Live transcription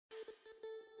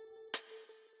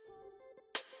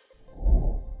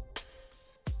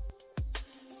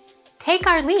Take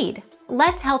our lead.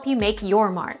 Let's help you make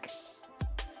your mark.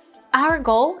 Our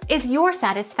goal is your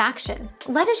satisfaction.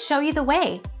 Let us show you the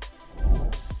way.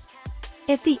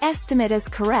 If the estimate is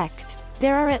correct,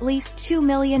 there are at least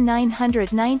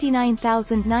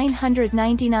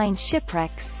 2,999,999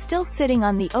 shipwrecks still sitting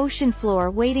on the ocean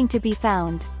floor waiting to be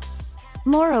found.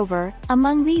 Moreover,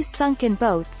 among these sunken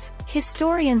boats,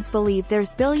 historians believe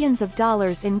there's billions of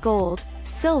dollars in gold,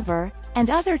 silver, and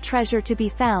other treasure to be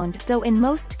found, though in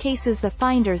most cases the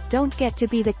finders don't get to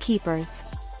be the keepers.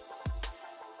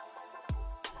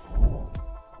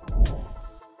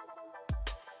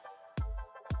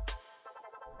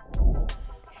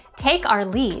 Take our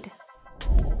lead.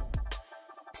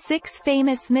 6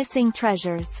 famous missing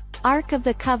treasures. Ark of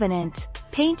the Covenant.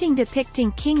 Painting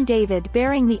depicting King David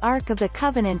bearing the Ark of the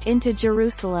Covenant into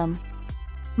Jerusalem.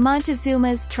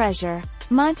 Montezuma's treasure.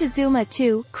 Montezuma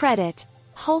II, credit.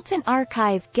 Holton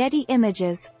Archive, Getty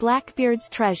Images, Blackbeard's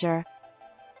treasure.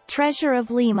 Treasure of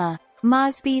Lima.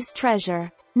 Mosby's treasure.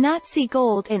 Nazi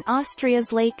gold in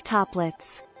Austria's Lake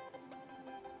Toplitz.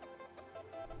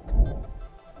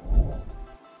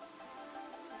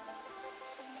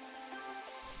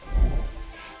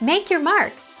 Make your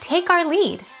mark. Take our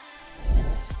lead.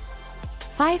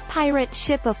 5 pirate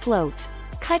ship afloat.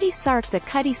 Cutty Sark. The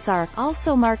Cutty Sark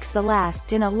also marks the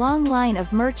last in a long line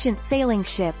of merchant sailing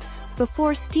ships,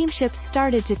 before steamships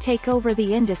started to take over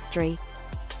the industry.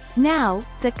 Now,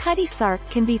 the Cutty Sark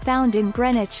can be found in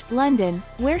Greenwich, London,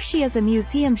 where she is a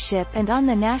museum ship and on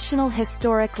the National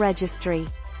Historic Registry.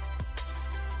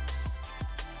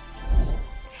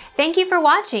 Thank you for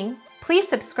watching. Please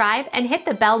subscribe and hit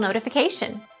the bell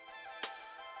notification.